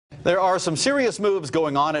There are some serious moves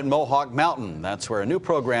going on at Mohawk Mountain. That's where a new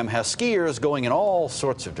program has skiers going in all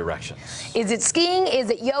sorts of directions. Is it skiing?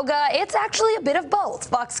 Is it yoga? It's actually a bit of both.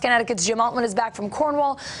 Fox Connecticut's Jim Altman is back from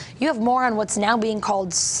Cornwall. You have more on what's now being called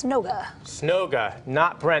Snowga. Snowga,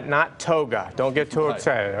 not Brent, not toga. Don't get too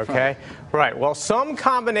excited, okay? Right. Well, some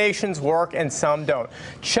combinations work and some don't.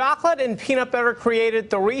 Chocolate and peanut butter created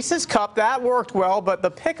the Reese's Cup. That worked well, but the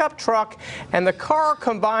pickup truck and the car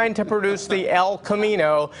combined to produce the El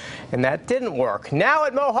Camino, and that didn't work. Now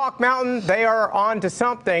at Mohawk Mountain, they are on to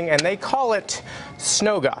something, and they call it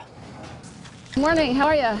Snowga. Morning, how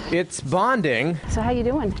are you? It's bonding. So how you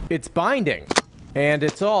doing? It's binding. And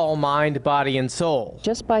it's all mind, body, and soul.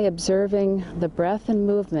 Just by observing the breath and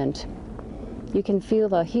movement, you can feel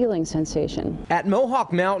the healing sensation. At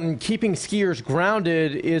Mohawk Mountain, keeping skiers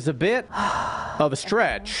grounded is a bit of a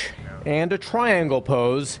stretch, and a triangle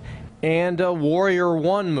pose, and a Warrior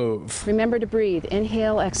One move. Remember to breathe.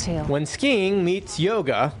 Inhale, exhale. When skiing meets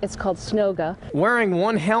yoga, It's called Snowga. wearing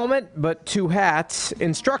one helmet but two hats,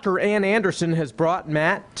 instructor Ann Anderson has brought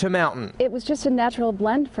Matt to Mountain. It was just a natural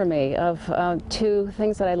blend for me of two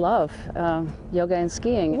things that I love, yoga and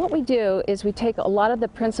skiing. What we do is we take a lot of the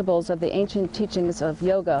principles of the ancient teachings of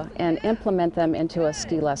yoga and implement them into a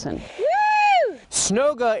ski lesson.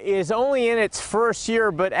 Snowga is only in its first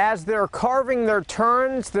year, but as they're carving their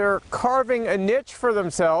turns, they're carving a niche for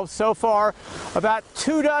themselves. So far, about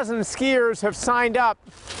 24 skiers have signed up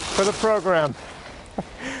for the program.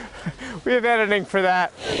 We have editing for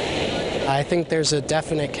that. I think there's a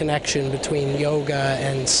definite connection between yoga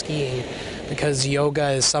and skiing, because yoga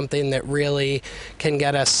is something that really can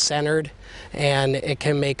get us centered, and it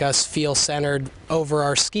can make us feel centered over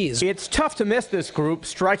our skis. It's tough to miss this group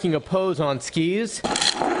striking a pose on skis.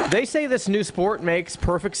 They say this new sport makes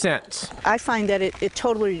perfect sense. I find that it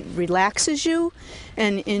totally relaxes you,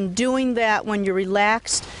 and in doing that, when you're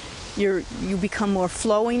relaxed, you become more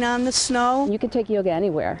flowing on the snow. You can take yoga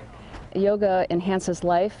anywhere. Yoga enhances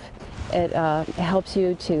life. It helps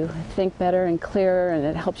you to think better and clearer, and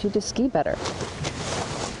it helps you to ski better.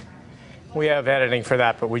 We have editing for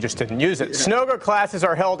that, but we just didn't use it. Snowga classes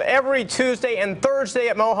are held every Tuesday and Thursday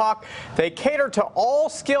at Mohawk. They cater to all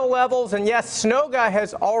skill levels, and yes, Snowga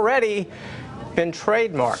has already been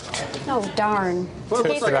trademarked. Oh, darn. Well, In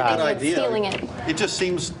case it's like a good you're idea. stealing it. It just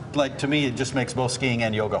seems like, to me, it just makes both skiing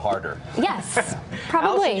and yoga harder. Yes,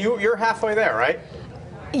 probably. Allison, you're halfway there, right?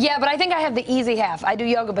 Yeah, but I think I have the easy half. I do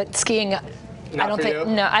yoga, but skiing, I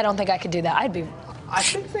don't think I could do that. I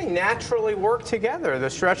think they naturally work together. The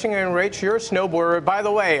stretching and Rach, you're a snowboarder. By the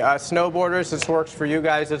way, snowboarders, this works for you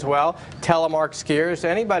guys as well. Telemark skiers,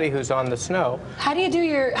 anybody who's on the snow. How do you do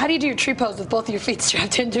your tree pose with both of your feet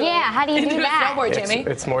strapped into it? Yeah, how do you do that? Snowboard, Jimmy?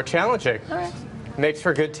 It's more challenging. All right. Makes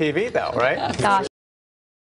for good TV though, right? Gosh.